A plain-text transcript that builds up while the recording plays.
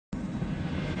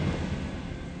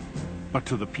But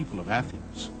to the people of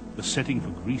Athens, the setting for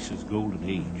Greece's golden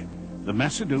age, the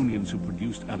Macedonians who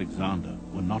produced Alexander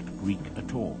were not Greek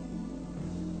at all.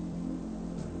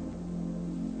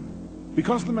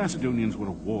 Because the Macedonians were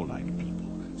a warlike people,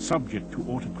 subject to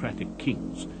autocratic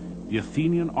kings, the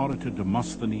Athenian orator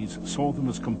Demosthenes saw them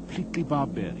as completely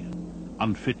barbarian,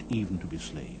 unfit even to be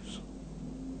slaves.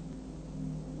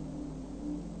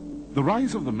 The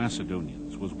rise of the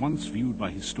Macedonians was once viewed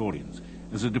by historians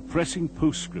as a depressing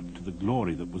postscript to the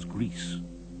glory that was Greece.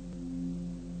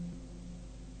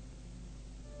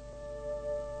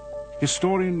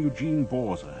 Historian Yugin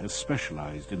Borza has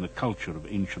specialized in the culture of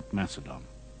ancient Macedon.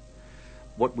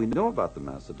 What we know about the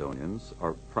Macedonians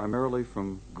are primarily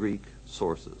from Greek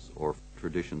sources, or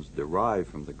traditions derived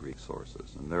from the Greek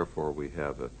sources, and therefore we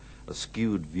have a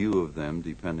skewed view of them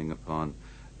depending upon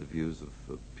the views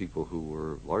of people who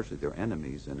were largely their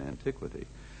enemies in antiquity.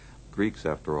 Greeks,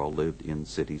 after all, lived in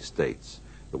city-states,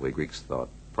 the way Greeks thought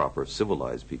proper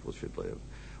civilized people should live,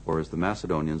 whereas the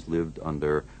Macedonians lived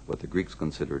under what the Greeks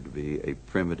considered to be a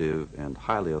primitive and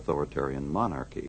highly authoritarian monarchy.